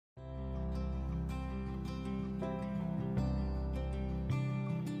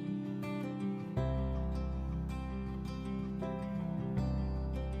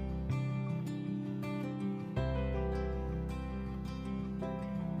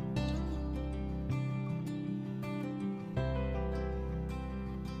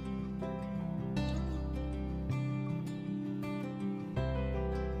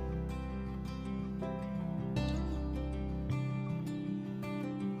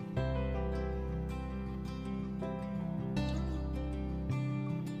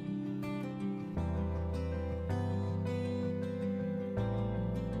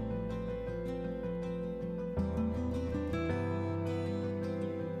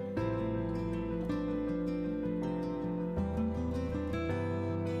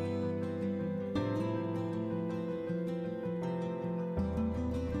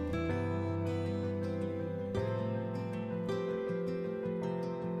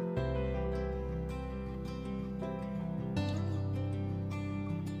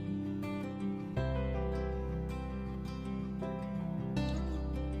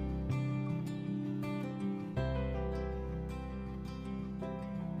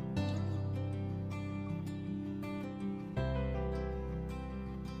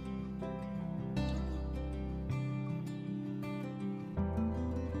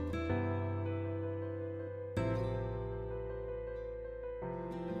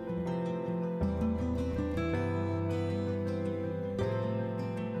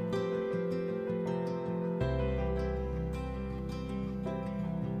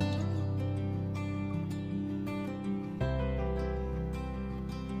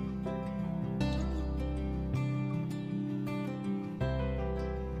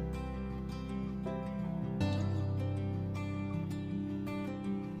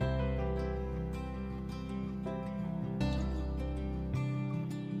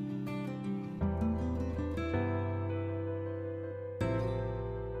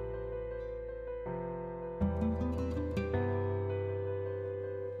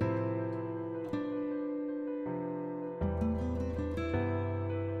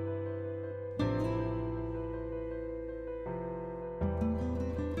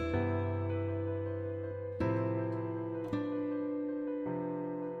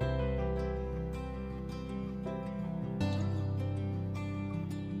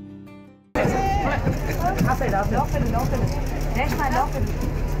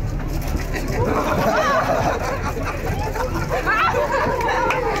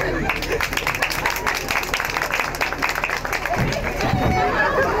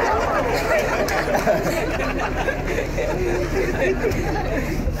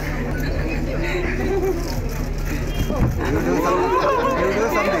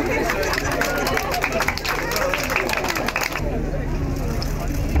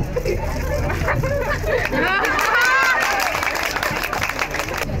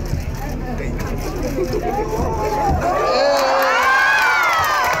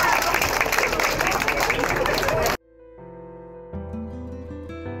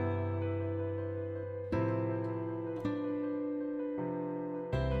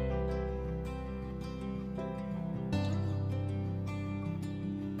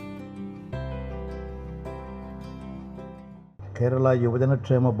Kerala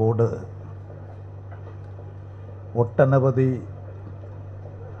യുവജനക്ഷേമ board ഒട്ടനവധി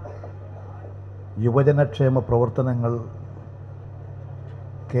യുവജനക്ഷേമ പ്രവർത്തനങ്ങൾ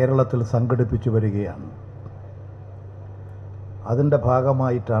കേരളത്തിൽ സംഘടിപ്പിച്ചു വരികയാണ്. അതിൻ്റെ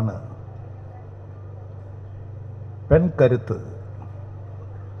ഭാഗമായിട്ടാണ് പെൺകരുത്ത്,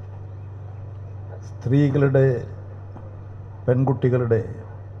 സ്ത്രീകളുടെ, പെൺകുട്ടികളുടെ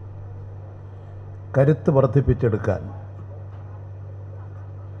കരുത്ത് വർദ്ധിപ്പിച്ചെടുക്കാൻ,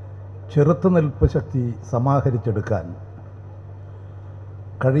 ചെറുത്തുനിൽപ്പ് ശക്തി സമാഹരിച്ചെടുക്കാൻ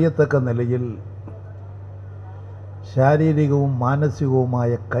കഴിയത്തക്ക നിലയിൽ ശാരീരികവും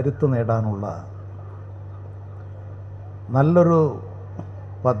മാനസികവുമായ കരുത്ത് നേടാനുള്ള നല്ലൊരു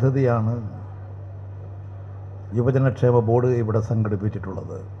പദ്ധതിയാണ് യുവജനക്ഷേമ ബോർഡ് ഇവിടെ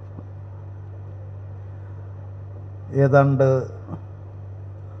സംഘടിപ്പിച്ചിട്ടുള്ളത്. ഏതാണ്ട്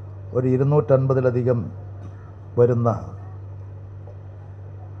ഒരു 250-ലധികം വരുന്ന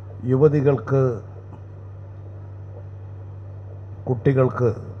യുവതികൾക്ക്, കുട്ടികൾക്ക്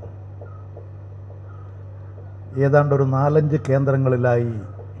ഏതാണ്ട് ഒരു 4-5 കേന്ദ്രങ്ങളിലായി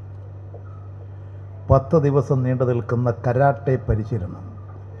 10 ദിവസം നീണ്ടു നിൽക്കുന്ന കരാട്ടെ പരിശീലനം.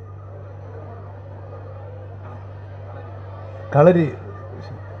 കളരി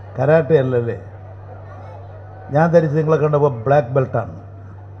കരാട്ടെ അല്ലല്ലേ? ഞാൻ ധരിച്ച് നിങ്ങളെ കണ്ടപ്പോൾ ബ്ലാക്ക് ബെൽറ്റാണ്.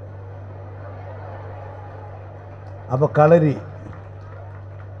 അപ്പോൾ കളരി,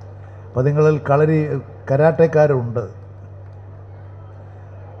 അപ്പോൾ നിങ്ങളിൽ കരാട്ടക്കാരുണ്ട്.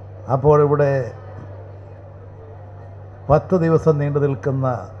 അപ്പോൾ ഇവിടെ 10 ദിവസം നീണ്ടു നിൽക്കുന്ന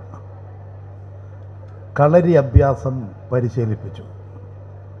കളരി അഭ്യാസം പരിശീലിപ്പിച്ചു.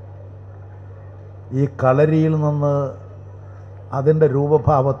 ഈ കളരിയിൽ നിന്ന് അതിൻ്റെ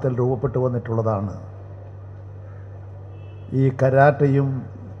രൂപഭാവത്തിൽ രൂപപ്പെട്ടു വന്നിട്ടുള്ളതാണ് ഈ കരാട്ടയും.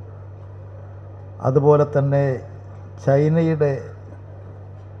 അതുപോലെ തന്നെ ചൈനയുടെ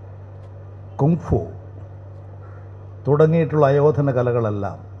കുങ്ഫു തുടങ്ങിയിട്ടുള്ള ആയോധന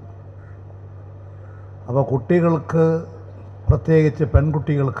കലകളെല്ലാം. അപ്പോൾ കുട്ടികൾക്ക്, പ്രത്യേകിച്ച്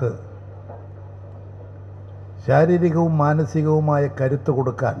പെൺകുട്ടികൾക്ക് ശാരീരികവും മാനസികവുമായ കരുത്ത്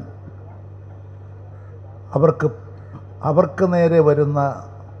കൊടുക്കാൻ, അവർക്ക് നേരെ വരുന്ന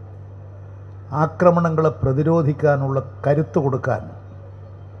ആക്രമണങ്ങളെ പ്രതിരോധിക്കാനുള്ള കരുത്ത് കൊടുക്കാൻ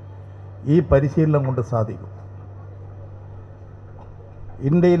ഈ പരിശീലനം കൊണ്ട് സാധിക്കും.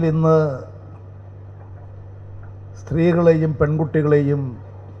 ഇന്ത്യയിൽ ഇന്ന് സ്ത്രീകളെയും പെൺകുട്ടികളെയും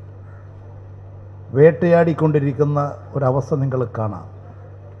വേട്ടയാടിക്കൊണ്ടിരിക്കുന്ന ഒരവസ്ഥ നിങ്ങൾ കാണാം.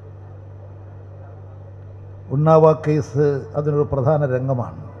 ഉന്നാവ കേസ് അതിനൊരു പ്രധാന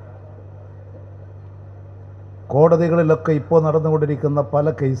രംഗമാണ്. കോടതികളിലൊക്കെ ഇപ്പോൾ നടന്നുകൊണ്ടിരിക്കുന്ന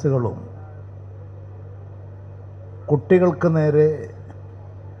പല കേസുകളും കുട്ടികൾക്ക് നേരെ,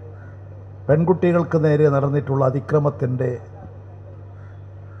 പെൺകുട്ടികൾക്ക് നേരെ നടന്നിട്ടുള്ള അതിക്രമത്തിൻ്റെ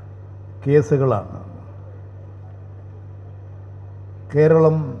കേസുകളാണ്.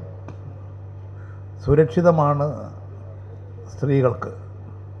 കേരളം സുരക്ഷിതമാണ് സ്ത്രീകൾക്ക്.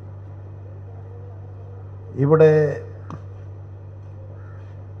 ഇവിടെ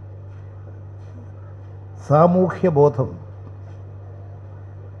സാമൂഹ്യബോധം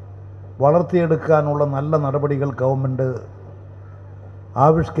വളർത്തിയെടുക്കാനുള്ള നല്ല നടപടികൾ ഗവൺമെൻറ്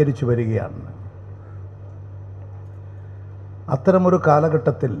ആവിഷ്കരിച്ചു വരികയാണ്. അത്തരമൊരു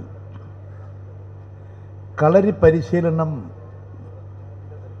കാലഘട്ടത്തിൽ കളരി പരിശീലനം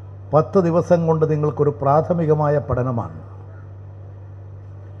 10 ദിവസം കൊണ്ട് നിങ്ങൾക്കൊരു പ്രാഥമികമായ പഠനമാണ്.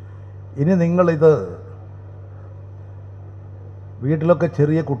 ഇനി നിങ്ങളിത് വീട്ടിലൊക്കെ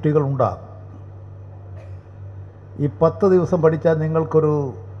ചെറിയ കുട്ടികളുണ്ടാകും. ഈ 10 ദിവസം പഠിച്ചാൽ നിങ്ങൾക്കൊരു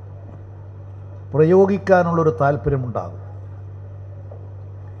പ്രയോഗിക്കാനുള്ളൊരു താല്പര്യമുണ്ടാകും.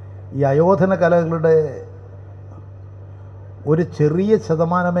 ഈ ആയോധന കലകളുടെ ഒരു ചെറിയ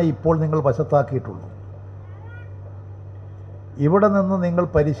ശതമാനമേ ഇപ്പോൾ നിങ്ങൾ വശത്താക്കിയിട്ടുള്ളൂ. ഇവിടെ നിന്ന് നിങ്ങൾ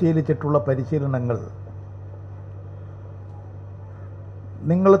പരിശീലിച്ചിട്ടുള്ള പരിശീലനങ്ങൾ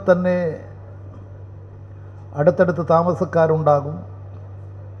നിങ്ങൾ തന്നെ അടുത്തടുത്ത് താമസക്കാരുണ്ടാകും,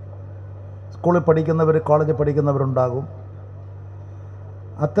 സ്കൂളിൽ പഠിക്കുന്നവർ, കോളേജിൽ പഠിക്കുന്നവരുണ്ടാകും.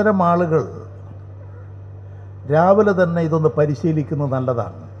 അത്തരം ആളുകൾ രാവിലെ തന്നെ ഇതൊന്ന് പരിശീലിക്കുന്നത്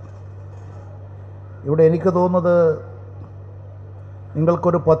നല്ലതാണ്. ഇവിടെ എനിക്ക് തോന്നുന്നത്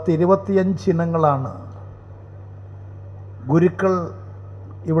നിങ്ങൾക്കൊരു 10-25 ഇനങ്ങളാണ് ഗുരുക്കൾ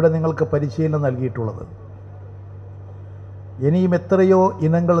ഇവിടെ നിങ്ങൾക്ക് പരിശീലനം നൽകിയിട്ടുള്ളത്. ഇനിയും എത്രയോ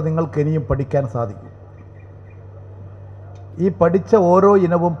ഇനങ്ങൾ നിങ്ങൾക്ക് ഇനിയും പഠിക്കാൻ സാധിക്കും. ഈ പഠിച്ച ഓരോ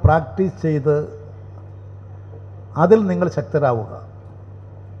ഇനവും പ്രാക്ടീസ് ചെയ്ത് അതിൽ നിങ്ങൾ ശക്തരാവുക.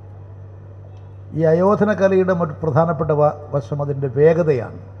 ഈ ആയോധന കലയുടെ മറ്റു പ്രധാനപ്പെട്ട വശം അതിൻ്റെ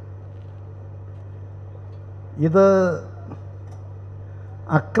വേഗതയാണ്. ഇത്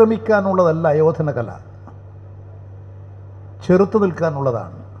ആക്രമിക്കാനുള്ളതല്ല ആയോധന കല, ചെറുത്തു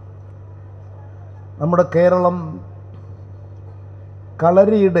നിൽക്കാനുള്ളതാണ്. നമ്മുടെ കേരളം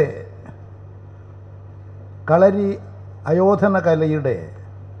കളരി ആയോധന കലയുടെ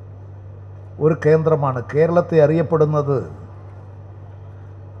ഒരു കേന്ദ്രമാണ്. കേരളത്തെ അറിയപ്പെടുന്നത്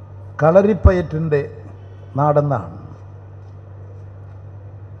കളരിപ്പയറ്റിൻ്റെ നാടെന്നാണ്.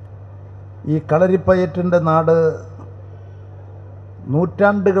 ഈ കളരിപ്പയറ്റിൻ്റെ നാട്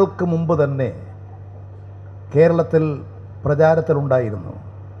നൂറ്റാണ്ടുകൾക്ക് മുമ്പ് തന്നെ കേരളത്തിൽ പ്രചാരത്തിലുണ്ടായിരുന്നു.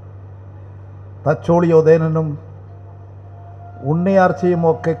 തച്ചോളിയോദയനും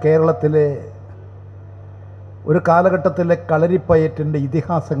ഉണ്ണിയാർച്ചയുമൊക്കെ കേരളത്തിലെ ഒരു കാലഘട്ടത്തിലെ കളരിപ്പയറ്റിൻ്റെ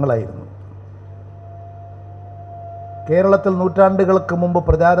ഇതിഹാസങ്ങളായിരുന്നു. കേരളത്തിൽ നൂറ്റാണ്ടുകൾക്ക് മുമ്പ്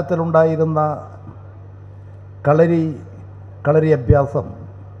പ്രചാരത്തിലുണ്ടായിരുന്ന കളരി അഭ്യാസം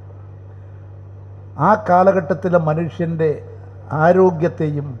ആ കാലഘട്ടത്തിലെ മനുഷ്യൻ്റെ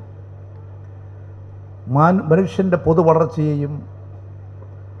ആരോഗ്യത്തെയും മനുഷ്യൻ്റെ പൊതുവളർച്ചയെയും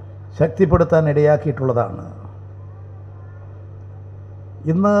ശക്തിപ്പെടുത്താൻ ഇടയാക്കിയിട്ടുള്ളതാണ്.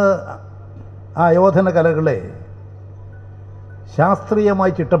 ഇന്ന് ആ ആയോധന കലകളെ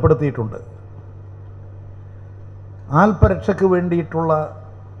ശാസ്ത്രീയമായി ചിട്ടപ്പെടുത്തിയിട്ടുണ്ട്. ആൽപ്പരക്ഷയ്ക്ക് വേണ്ടിയിട്ടുള്ള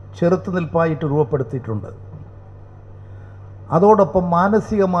ചെറുത്തുനിൽപ്പായിട്ട് രൂപപ്പെടുത്തിയിട്ടുണ്ട്. അതോടൊപ്പം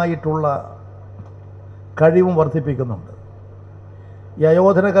മാനസികമായിട്ടുള്ള കഴിവും വർദ്ധിപ്പിക്കുന്നുണ്ട്. ഈ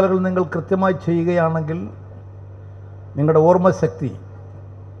ആയോധന കലകൾ നിങ്ങൾ കൃത്യമായി ചെയ്യുകയാണെങ്കിൽ നിങ്ങളുടെ ഓർമ്മശക്തി,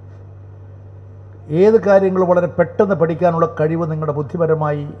 ഏത് കാര്യങ്ങളും വളരെ പെട്ടെന്ന് പഠിക്കാനുള്ള കഴിവ് നിങ്ങളുടെ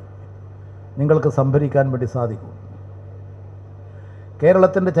ബുദ്ധിപരമായി നിങ്ങൾക്ക് സംഭരിക്കാൻ വേണ്ടി സാധിക്കും.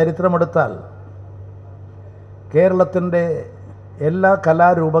 കേരളത്തിൻ്റെ ചരിത്രമെടുത്താൽ കേരളത്തിൻ്റെ എല്ലാ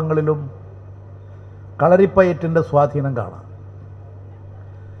കലാരൂപങ്ങളിലും കളരിപ്പയറ്റിൻ്റെ സ്വാധീനം കാണാം.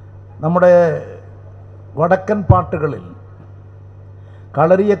 നമ്മുടെ വടക്കൻ പാട്ടുകളിൽ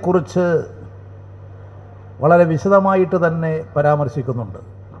കളരിയെക്കുറിച്ച് വളരെ വിശദമായിട്ട് തന്നെ പരാമർശിക്കുന്നുണ്ട്.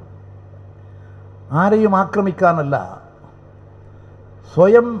 ആരെയും ആക്രമിക്കാനല്ല,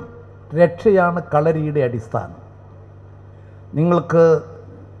 സ്വയം രക്ഷയാണ് കളരിയുടെ അടിസ്ഥാനം. നിങ്ങൾക്ക്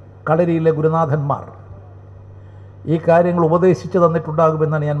കളരിയിലെ ഗുരുനാഥന്മാർ ഈ കാര്യങ്ങൾ ഉപദേശിച്ചു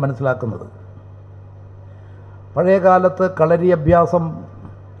തന്നിട്ടുണ്ടാകുമെന്നാണ് ഞാൻ മനസ്സിലാക്കുന്നത്. പഴയകാലത്ത് കളരി അഭ്യാസം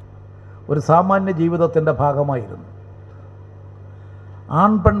ഒരു സാമാന്യ ജീവിതത്തിൻ്റെ ഭാഗമായിരുന്നു.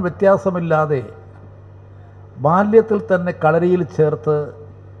 ആൺപെൺ വ്യത്യാസമില്ലാതെ ബാല്യത്തിൽ തന്നെ കളരിയിൽ ചേർത്ത്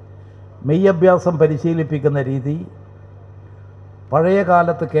മെയ്യഭ്യാസം പരിശീലിപ്പിക്കുന്ന രീതി പഴയ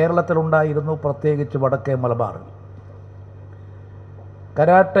കാലത്ത് കേരളത്തിലുണ്ടായിരുന്നു, പ്രത്യേകിച്ച് വടക്കേ മലബാറിൽ.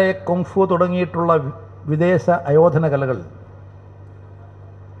 കരാട്ടെ, കുങ്ഫു തുടങ്ങിയിട്ടുള്ള വിദേശ ആയോധന കലകൾ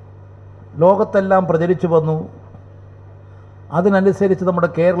ലോകത്തെല്ലാം പ്രചരിച്ചു വന്നു. അതിനനുസരിച്ച് നമ്മുടെ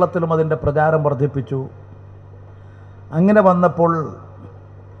കേരളത്തിലും അതിൻ്റെ പ്രചാരം വർദ്ധിപ്പിച്ചു. അങ്ങനെ വന്നപ്പോൾ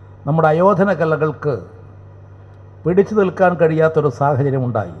നമ്മുടെ ആയോധന കലകൾക്ക് പിടിച്ചു നിൽക്കാൻ കഴിയാത്തൊരു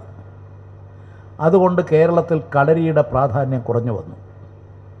സാഹചര്യമുണ്ടായി. അതുകൊണ്ട് കേരളത്തിൽ കളരിയുടെ പ്രാധാന്യം കുറഞ്ഞു വന്നു.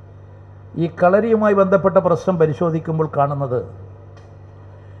 ഈ കളരിയുമായി ബന്ധപ്പെട്ട പ്രശ്നം പരിശോധിക്കുമ്പോൾ കാണുന്നത്,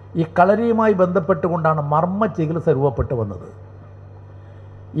 ഈ കളരിയുമായി ബന്ധപ്പെട്ടുകൊണ്ടാണ് മർമ്മ ചികിത്സ രൂപപ്പെട്ടു വന്നത്.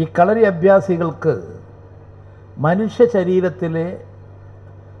 ഈ കളരി അഭ്യാസികൾക്ക് മനുഷ്യ ശരീരത്തിലെ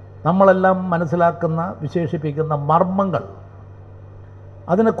നമ്മളെല്ലാം മനസ്സിലാക്കുന്ന, വിശേഷിപ്പിക്കുന്ന മർമ്മങ്ങൾ,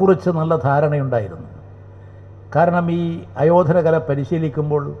 അതിനെക്കുറിച്ച് നല്ല ധാരണയുണ്ടായിരുന്നു. കാരണം ഈ ആയോധന കല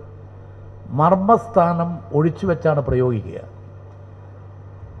പരിശീലിക്കുമ്പോൾ മർമ്മസ്ഥാനം ഒഴിച്ചു വെച്ചാണ് പ്രയോഗിക്കുക.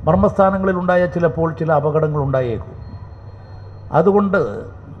 മർമ്മസ്ഥാനങ്ങളിലുണ്ടായ ചിലപ്പോൾ ചില അപകടങ്ങൾ ഉണ്ടായേക്കും. അതുകൊണ്ട്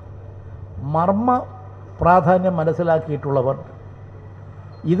മർമ്മ പ്രാധാന്യം മനസ്സിലാക്കിയിട്ടുള്ളവർ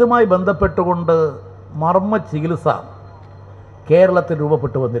ഇതുമായി ബന്ധപ്പെട്ടുകൊണ്ട് മർമ്മ ചികിത്സ കേരളത്തിൽ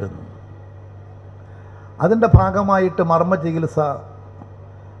രൂപപ്പെട്ടു വന്നിരുന്നു. അതിൻ്റെ ഭാഗമായിട്ട് മർമ്മ ചികിത്സ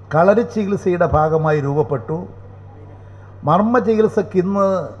കളരി ചികിത്സയുടെ ഭാഗമായി രൂപപ്പെട്ടു. മർമ്മ ചികിത്സയ്ക്ക് ഇന്ന്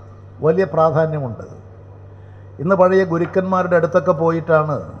വലിയ പ്രാധാന്യമുണ്ട്. ഇന്ന് പഴയ ഗുരുക്കന്മാരുടെ അടുത്തൊക്കെ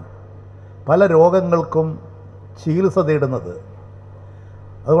പോയിട്ടാണ് പല രോഗങ്ങൾക്കും ചികിത്സ തേടുന്നത്.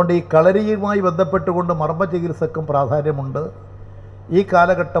 അതുകൊണ്ട് ഈ കളരിയുമായി ബന്ധപ്പെട്ടുകൊണ്ട് മർമ്മ ചികിത്സക്കും പ്രാധാന്യമുണ്ട്. ഈ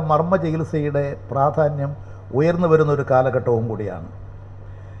കാലഘട്ടം മർമ്മ ചികിത്സയുടെ പ്രാധാന്യം ഉയർന്നു വരുന്നൊരു കാലഘട്ടവും കൂടിയാണ്.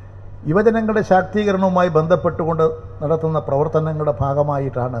 യുവജനങ്ങളുടെ ശാക്തീകരണവുമായി ബന്ധപ്പെട്ടുകൊണ്ട് നടത്തുന്ന പ്രവർത്തനങ്ങളുടെ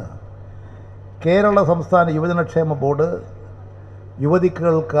ഭാഗമായിട്ടാണ് കേരള സംസ്ഥാന യുവജനക്ഷേമ ബോർഡ്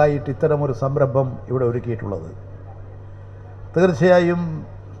യുവതികൾക്കായിട്ട് ഇത്തരമൊരു സംരംഭം ഇവിടെ ഒരുക്കിയിട്ടുള്ളത്. തീർച്ചയായും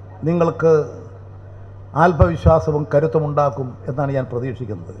നിങ്ങൾക്ക് ആത്മവിശ്വാസവും കരുത്തുമുണ്ടാക്കും എന്നാണ് ഞാൻ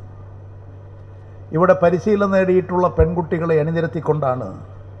പ്രതീക്ഷിക്കുന്നത്. ഇവിടെ പരിശീലനം നേടിയിട്ടുള്ള പെൺകുട്ടികളെ അണിനിരത്തിക്കൊണ്ടാണ്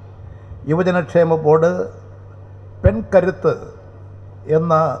യുവജനക്ഷേമ ബോർഡ് പെൺകരുത്ത്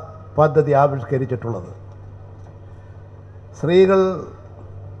എന്ന പദ്ധതി ആവിഷ്കരിച്ചിട്ടുള്ളത്. സ്ത്രീകൾ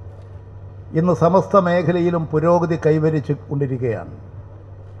ഇന്ന് സമസ്ത മേഖലയിലും പുരോഗതി കൈവരിച്ചു കൊണ്ടിരിക്കുകയാണ്.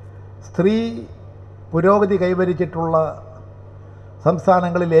 സ്ത്രീ പുരോഗതി കൈവരിച്ചിട്ടുള്ള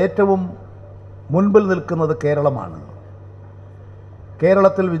സംസ്ഥാനങ്ങളിൽ ഏറ്റവും മുൻപിൽ നിൽക്കുന്നത് കേരളമാണ്.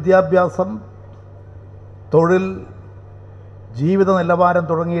 കേരളത്തിൽ വിദ്യാഭ്യാസം, തൊഴിൽ, ജീവിത നിലവാരം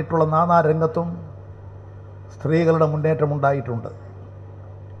തുടങ്ങിയിട്ടുള്ള നാനാ രംഗത്തും സ്ത്രീകളുടെ മുന്നേറ്റമുണ്ടായിട്ടുണ്ട്.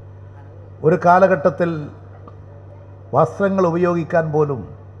 ഒരു കാലഘട്ടത്തിൽ വസ്ത്രങ്ങൾ ഉപയോഗിക്കാൻ പോലും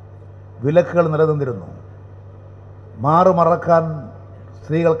വിലക്കുകൾ നിലനിന്നിരുന്നു. മാറുമറക്കാൻ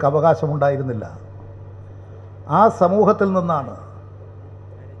സ്ത്രീകൾക്ക് അവകാശമുണ്ടായിരുന്നില്ല. ആ സമൂഹത്തിൽ നിന്നാണ്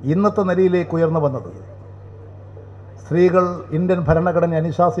ഇന്നത്തെ നിലയിലേക്ക് ഉയർന്നു വന്നത്. സ്ത്രീകൾ ഇന്ത്യൻ ഭരണഘടന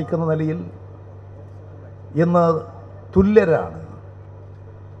അനുശാസിക്കുന്ന നിലയിൽ ഇന്ന് തുല്യരാണ്.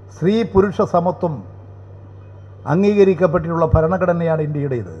 സ്ത്രീ പുരുഷ സമത്വം അംഗീകരിക്കപ്പെട്ടിട്ടുള്ള ഭരണഘടനയാണ്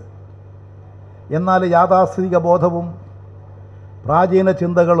ഇന്ത്യയുടേത്. എന്നാൽ യാഥാസ്ഥിതിക ബോധവും പ്രാചീന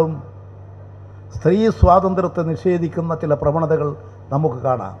ചിന്തകളും സ്ത്രീ സ്വാതന്ത്ര്യത്തെ നിഷേധിക്കുന്ന ചില പ്രവണതകൾ നമുക്ക്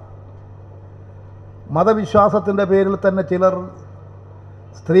കാണാം. മതവിശ്വാസത്തിൻ്റെ പേരിൽ തന്നെ ചിലർ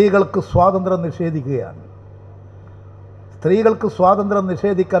സ്ത്രീകൾക്ക് സ്വാതന്ത്ര്യം നിഷേധിക്കുകയാണ്. സ്ത്രീകൾക്ക് സ്വാതന്ത്ര്യം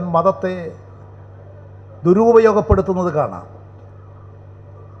നിഷേധിക്കാൻ മതത്തെ ദുരുപയോഗപ്പെടുത്തുന്നത് കാണാം.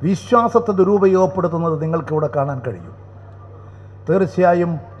 വിശ്വാസത്തെ ദുരുപയോഗപ്പെടുത്തുന്നത് നിങ്ങൾക്കിവിടെ കാണാൻ കഴിയും.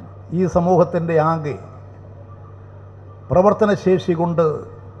 തീർച്ചയായും ഈ സമൂഹത്തിൻ്റെ ആകെ പ്രവർത്തനശേഷി കൊണ്ട്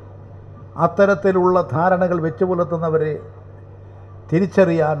അത്തരത്തിലുള്ള ധാരണകൾ വെച്ചു പുലർത്തുന്നവരെ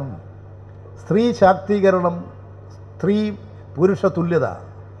തിരിച്ചറിയാനും സ്ത്രീ ശാക്തീകരണം, സ്ത്രീ പുരുഷ തുല്യത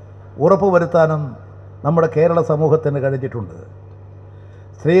ഉറപ്പുവരുത്താനും നമ്മുടെ കേരള സമൂഹത്തിന് കഴിഞ്ഞിട്ടുണ്ട്.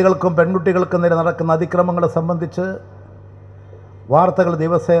 സ്ത്രീകൾക്കും പെൺകുട്ടികൾക്കും നേരെ നടക്കുന്ന അതിക്രമങ്ങളെ സംബന്ധിച്ച് വാർത്തകൾ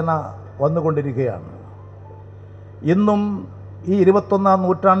ദിവസേന വന്നുകൊണ്ടിരിക്കുകയാണ്. ഇന്നും ഈ 21-ാം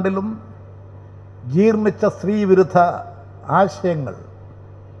നൂറ്റാണ്ടിലും ജീർണിച്ച സ്ത്രീ വിരുദ്ധ ആശയങ്ങൾ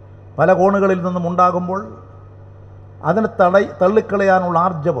പല കോണുകളിൽ നിന്നും ഉണ്ടാകുമ്പോൾ അതിനെ തള്ളിക്കളയാനുള്ള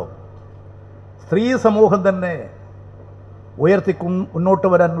ആർജവം സ്ത്രീ സമൂഹം തന്നെ ഉയർത്തി മുന്നോട്ട്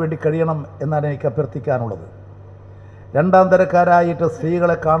വരാൻ വേണ്ടി കഴിയണം എന്നാണ് എനിക്ക് അഭ്യർത്ഥിക്കാനുള്ളത്. രണ്ടാം തരക്കാരായിട്ട്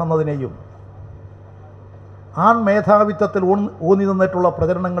സ്ത്രീകളെ കാണുന്നതിനെയും ആൺ മേധാവിത്വത്തിൽ ഊന്നി നിന്നിട്ടുള്ള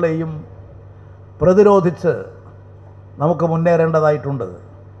പ്രചരണങ്ങളെയും പ്രതിരോധിച്ച് നമുക്ക് മുന്നേറേണ്ടതായിട്ടുണ്ട്.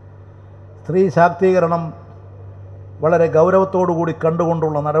 സ്ത്രീ ശാക്തീകരണം വളരെ ഗൗരവത്തോടുകൂടി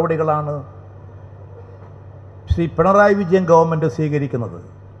കണ്ടുകൊണ്ടുള്ള നടപടികളാണ് ശ്രീ പിണറായി വിജയൻ ഗവൺമെൻറ് സ്വീകരിക്കുന്നത്.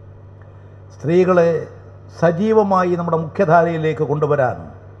 സ്ത്രീകളെ സജീവമായി നമ്മുടെ മുഖ്യധാരയിലേക്ക് കൊണ്ടുവരാനും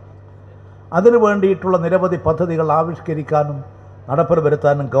അതിനു വേണ്ടിയിട്ടുള്ള നിരവധി പദ്ധതികൾ ആവിഷ്കരിക്കാനും നടപ്പിൽ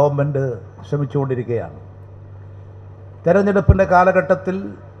വരുത്താനും ഗവൺമെൻറ് ശ്രമിച്ചുകൊണ്ടിരിക്കുകയാണ്. തെരഞ്ഞെടുപ്പിൻ്റെ കാലഘട്ടത്തിൽ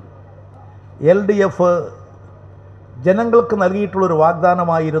LDF ജനങ്ങൾക്ക് നൽകിയിട്ടുള്ളൊരു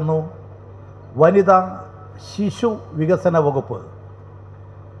വാഗ്ദാനമായിരുന്നു വനിതാ ശിശു വികസന വകുപ്പ്.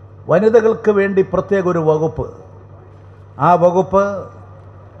 വനിതകൾക്ക് വേണ്ടി പ്രത്യേക ഒരു വകുപ്പ്. ആ വകുപ്പ്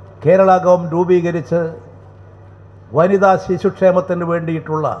കേരള ഗവൺമെൻറ് രൂപീകരിച്ച് വനിതാ ശിശുക്ഷേമത്തിന്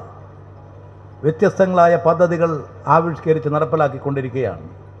വേണ്ടിയിട്ടുള്ള വ്യത്യസ്തങ്ങളായ പദ്ധതികൾ ആവിഷ്കരിച്ച് നടപ്പിലാക്കിക്കൊണ്ടിരിക്കുകയാണ്.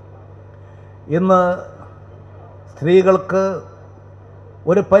 ഇന്ന് സ്ത്രീകൾക്ക്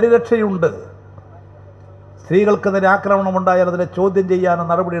ഒരു പരിരക്ഷയുണ്ട്. സ്ത്രീകൾക്കെതിരെ ആക്രമണമുണ്ടായാൽ അതിനെ ചോദ്യം ചെയ്യാനും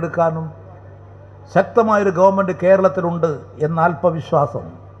നടപടിയെടുക്കാനും ശക്തമായൊരു ഗവൺമെൻറ് കേരളത്തിലുണ്ട് എന്ന ആത്മവിശ്വാസം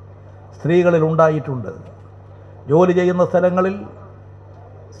സ്ത്രീകളിൽ ഉണ്ടായിട്ടുണ്ട്. ജോലി ചെയ്യുന്ന സ്ഥലങ്ങളിൽ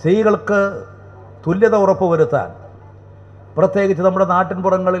സ്ത്രീകൾക്ക് തുല്യത ഉറപ്പുവരുത്താൻ, പ്രത്യേകിച്ച് നമ്മുടെ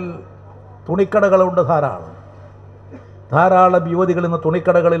നാട്ടിൻപുറങ്ങളിൽ തുണിക്കടകളുണ്ട് ധാരാളം യുവതികൾ ഇന്ന്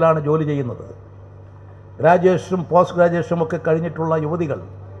തുണിക്കടകളിലാണ് ജോലി ചെയ്യുന്നത്. ഗ്രാജുവേഷനും പോസ്റ്റ് ഗ്രാജുവേഷനും ഒക്കെ കഴിഞ്ഞിട്ടുള്ള യുവതികൾ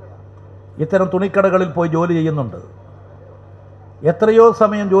ഇത്തരം തുണിക്കടകളിൽ പോയി ജോലി ചെയ്യുന്നുണ്ട്. എത്രയോ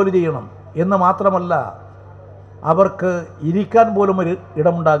സമയം ജോലി ചെയ്യണം എന്ന് മാത്രമല്ല, അവർക്ക് ഇരിക്കാൻ പോലും ഒരു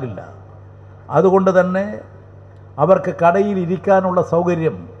ഇടമുണ്ടാകില്ല. അതുകൊണ്ട് തന്നെ അവർക്ക് കടയിൽ ഇരിക്കാനുള്ള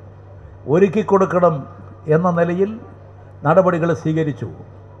സൗകര്യം ഒരുക്കിക്കൊടുക്കണം എന്ന നിലയിൽ നടപടികൾ സ്വീകരിച്ചു.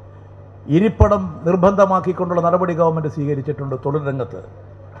 ഇരിപ്പിടം നിർബന്ധമാക്കിക്കൊണ്ടുള്ള നടപടി ഗവൺമെൻറ് സ്വീകരിച്ചിട്ടുണ്ട്. തൊഴിൽ രംഗത്ത്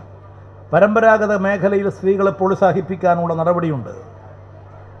പരമ്പരാഗത മേഖലയിൽ സ്ത്രീകളെ പ്രോത്സാഹിപ്പിക്കാനുള്ള നടപടിയുണ്ട്.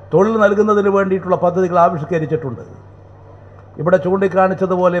 തൊഴിൽ നൽകുന്നതിന് വേണ്ടിയിട്ടുള്ള പദ്ധതികൾ ആവിഷ്കരിച്ചിട്ടുണ്ട്. ഇവിടെ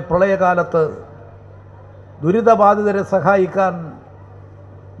ചൂണ്ടിക്കാണിച്ചതുപോലെ പ്രളയകാലത്ത് ദുരിതബാധിതരെ സഹായിക്കാൻ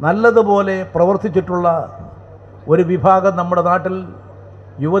നല്ലതുപോലെ പ്രവർത്തിച്ചിട്ടുള്ള ഒരു വിഭാഗം നമ്മുടെ നാട്ടിൽ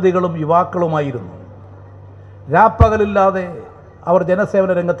യുവതികളും യുവാക്കളുമായിരുന്നു. രാപ്പകലില്ലാതെ അവർ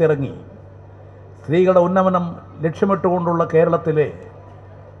ജനസേവന രംഗത്തിറങ്ങി. സ്ത്രീകളുടെ ഉന്നമനം ലക്ഷ്യമിട്ടുകൊണ്ടുള്ള കേരളത്തിലെ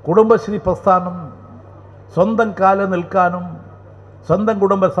കുടുംബശ്രീ പ്രസ്ഥാനം സ്വന്തം കാലിൽ നിൽക്കാനും സ്വന്തം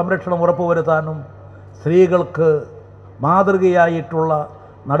കുടുംബ സംരക്ഷണം ഉറപ്പുവരുത്താനും സ്ത്രീകൾക്ക് മാതൃകയായിട്ടുള്ള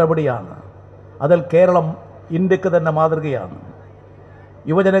നടപടിയാണ്. അതിൽ കേരളം ഇന്ത്യക്ക് തന്നെ മാതൃകയാണ്.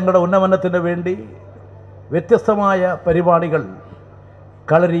 യുവജനങ്ങളുടെ ഉന്നമനത്തിന് വേണ്ടി വ്യത്യസ്തമായ പരിപാടികൾ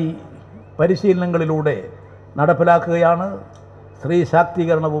കളരി പരിശീലനങ്ങളിലൂടെ നടപ്പിലാക്കുകയാണ്. സ്ത്രീ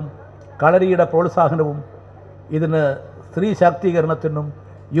ശാക്തീകരണവും കളരിയുടെ പ്രോത്സാഹനവും ഇതിന് സ്ത്രീ ശാക്തീകരണത്തിനും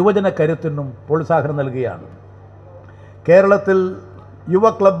യുവജന കരുത്തിനും പ്രോത്സാഹനം നൽകുകയാണ്. കേരളത്തിൽ യുവ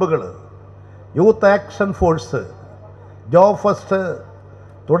ക്ലബ്ബുകൾ, youth action force, job first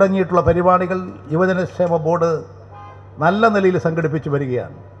തുടങ്ങിയിട്ടുള്ള പരിപാടികൾ യുവജനക്ഷേമ ബോർഡ് നല്ല നിലയിൽ സംഘടിപ്പിച്ചു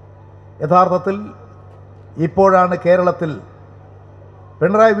വരികയാണ്. യഥാർത്ഥത്തിൽ ഇപ്പോഴാണ് കേരളത്തിൽ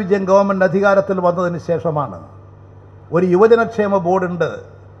പിണറായി വിജയൻ ഗവൺമെൻറ് അധികാരത്തിൽ വന്നതിന് ശേഷമാണ് ഒരു യുവജനക്ഷേമ ബോർഡുണ്ട്.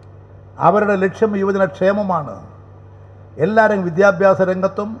 അവരുടെ ലക്ഷ്യം യുവജനക്ഷേമമാണ്. എല്ലാവരും വിദ്യാഭ്യാസ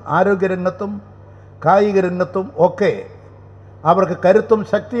രംഗത്തും ആരോഗ്യരംഗത്തും കായിക രംഗത്തും ഒക്കെ അവർക്ക് കരുത്തും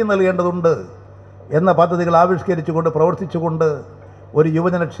ശക്തിയും നൽകേണ്ടതുണ്ട് എന്ന പദ്ധതികൾ ആവിഷ്കരിച്ചുകൊണ്ട് പ്രവർത്തിച്ചുകൊണ്ട് ഒരു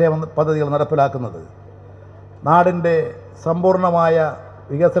യുവജനക്ഷേമ പദ്ധതികൾ നടപ്പിലാക്കുന്നത്. നാടിൻ്റെ സമ്പൂർണമായ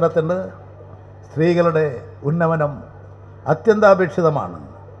വികസനത്തിന് സ്ത്രീകളുടെ ഉന്നമനം അത്യന്താപേക്ഷിതമാണ്.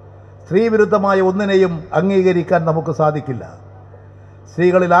 സ്ത്രീവിരുദ്ധമായ ഒന്നിനെയും അംഗീകരിക്കാൻ നമുക്ക് സാധിക്കില്ല.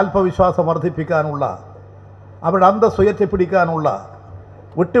 സ്ത്രീകളിൽ ആത്മവിശ്വാസം വർദ്ധിപ്പിക്കാനുള്ള, അവരുടെ അന്തസ്സ് ഉയർത്തിപ്പിടിക്കാനുള്ള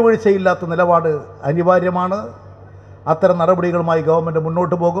വിട്ടുവീഴ്ചയില്ലാത്ത നിലപാട് അനിവാര്യമാണ്. അത്തരം നടപടികളുമായി ഗവൺമെൻറ്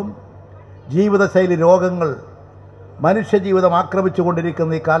മുന്നോട്ട് പോകും. ജീവിതശൈലി രോഗങ്ങൾ മനുഷ്യജീവിതം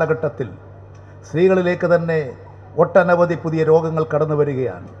ആക്രമിച്ചുകൊണ്ടിരിക്കുന്ന ഈ കാലഘട്ടത്തിൽ സ്ത്രീകളിലേക്ക് തന്നെ ഒട്ടനവധി പുതിയ രോഗങ്ങൾ കടന്നു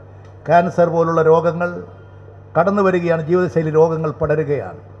വരികയാണ്. ക്യാൻസർ പോലുള്ള രോഗങ്ങൾ കടന്നു വരികയാണ്. ജീവിതശൈലി രോഗങ്ങൾ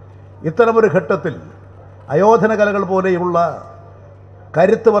പടരുകയാണ്. ഇത്തരമൊരു ഘട്ടത്തിൽ അയോധന കലകൾ പോലെയുള്ള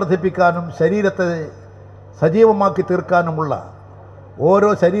കരുത്ത് വർദ്ധിപ്പിക്കാനും ശരീരത്തെ സജീവമാക്കി തീർക്കാനുമുള്ള, ഓരോ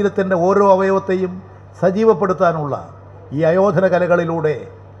ശരീരത്തിൻ്റെ ഓരോ അവയവത്തെയും സജീവപ്പെടുത്താനുള്ള ഈ അയോധന കലകളിലൂടെ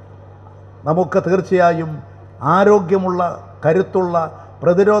നമുക്ക് തീർച്ചയായും ആരോഗ്യമുള്ള, കരുത്തുള്ള,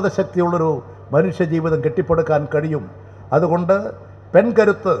 പ്രതിരോധ ശക്തിയുള്ളൊരു മനുഷ്യജീവിതം കെട്ടിപ്പടുക്കാൻ കഴിയും. അതുകൊണ്ട്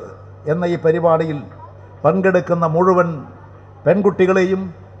പെൺകരുത്ത് എന്ന ഈ പരിപാടിയിൽ പങ്കെടുക്കുന്ന മുഴുവൻ പെൺകുട്ടികളെയും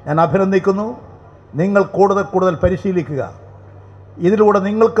ഞാൻ അഭിനന്ദിക്കുന്നു. നിങ്ങൾ കൂടുതൽ കൂടുതൽ പരിശീലിക്കുക. ഇതിലൂടെ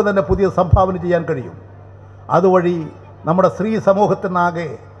നിങ്ങൾക്ക് തന്നെ പുതിയ സംഭാവന ചെയ്യാൻ കഴിയും. അതുവഴി നമ്മുടെ സ്ത്രീ സമൂഹത്തിനാകെ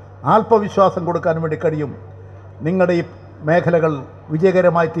ആത്മവിശ്വാസം കൊടുക്കാൻ വേണ്ടി കഴിയും. നിങ്ങളുടെ ഈ മേഖലകൾ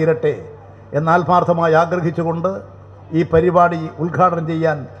വിജയകരമായി തീരട്ടെ എന്ന് ആത്മാർത്ഥമായി ആഗ്രഹിച്ചുകൊണ്ട് ഈ പരിപാടി ഉദ്ഘാടനം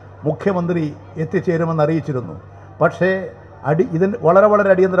ചെയ്യാൻ മുഖ്യമന്ത്രി എത്തിച്ചേരുമെന്ന് അറിയിച്ചിരുന്നു. പക്ഷേ ഇതിന് വളരെ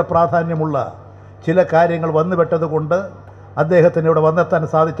അടിയന്തര പ്രാധാന്യമുള്ള ചില കാര്യങ്ങൾ വന്നുപെട്ടതുകൊണ്ട് അദ്ദേഹത്തിന് ഇവിടെ വന്നെത്താൻ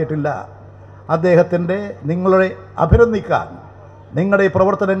സാധിച്ചിട്ടില്ല. അദ്ദേഹത്തിൻ്റെ നിങ്ങളെ അഭിനന്ദിക്കാൻ, നിങ്ങളുടെ ഈ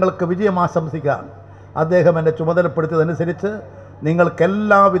പ്രവർത്തനങ്ങൾക്ക് വിജയം ആശംസിക്കാൻ അദ്ദേഹം എന്നെ ചുമതലപ്പെടുത്തിയതനുസരിച്ച്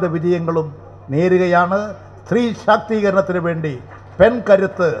നിങ്ങൾക്കെല്ലാവിധ വിജയങ്ങളും നേരുകയാണ്. സ്ത്രീ ശാക്തീകരണത്തിന് വേണ്ടി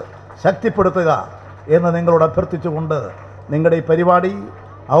പെൺകരുത്ത് ശക്തിപ്പെടുത്തുക എന്ന് നിങ്ങളോട് അഭ്യർത്ഥിച്ചുകൊണ്ട് നിങ്ങളുടെ ഈ പരിപാടി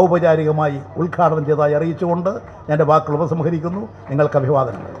ഔപചാരികമായി ഉദ്ഘാടനം ചെയ്തതായി അറിയിച്ചുകൊണ്ട് ഞാൻ എൻ്റെ വാക്കുകൾ ഉപസംഹരിക്കുന്നു. നിങ്ങൾക്ക്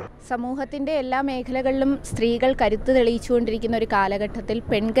അഭിവാദനങ്ങൾ. സമൂഹത്തിൻ്റെ എല്ലാ മേഖലകളിലും സ്ത്രീകൾ കരുത്ത് തെളിയിച്ചുകൊണ്ടിരിക്കുന്ന ഒരു കാലഘട്ടത്തിൽ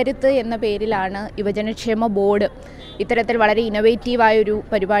പെൺകരുത്ത് എന്ന പേരിലാണ് യുവജനക്ഷേമ ബോർഡ് ഇത്തരത്തിൽ വളരെ ഇന്നൊവേറ്റീവായൊരു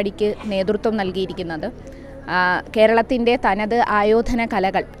പരിപാടിക്ക് നേതൃത്വം നൽകിയിരിക്കുന്നത്. കേരളത്തിൻ്റെ തനത് ആയോധന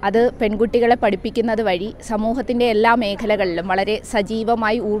കലകൾ അത് പെൺകുട്ടികളെ പഠിപ്പിക്കുന്നത് വഴി സമൂഹത്തിൻ്റെ എല്ലാ മേഖലകളിലും വളരെ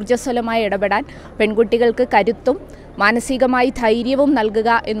സജീവമായി ഊർജ്ജസ്വലമായി ഇടപെടാൻ പെൺകുട്ടികൾക്ക് കരുത്തും മാനസികമായി ധൈര്യവും നൽകുക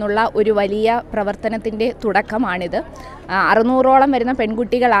എന്നുള്ള ഒരു വലിയ പ്രവർത്തനത്തിൻ്റെ തുടക്കമാണിത്. 600ഓളം വരുന്ന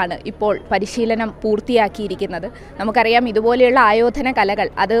പെൺകുട്ടികളാണ് ഇപ്പോൾ പരിശീലനം പൂർത്തിയാക്കിയിരിക്കുന്നത്. നമുക്കറിയാം, ഇതുപോലെയുള്ള ആയോധന കലകൾ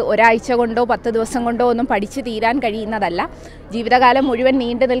അത് ഒരാഴ്ച കൊണ്ടോ 10 ദിവസം കൊണ്ടോ ഒന്നും പഠിച്ചു തീരാൻ കഴിയുന്നതല്ല. ജീവിതകാലം മുഴുവൻ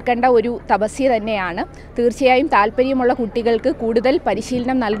നീണ്ടു നിൽക്കേണ്ട ഒരു തപസ്യ തന്നെയാണ്. തീർച്ചയായും താല്പര്യമുള്ള കുട്ടികൾക്ക് കൂടുതൽ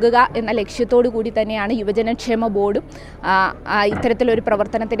പരിശീലനം നൽകുക എന്ന ലക്ഷ്യത്തോടു കൂടി തന്നെയാണ് യുവജനക്ഷേമ ബോർഡും ഇത്തരത്തിലൊരു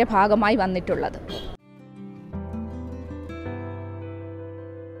പ്രവർത്തനത്തിൻ്റെ ഭാഗമായി വന്നിട്ടുള്ളത്.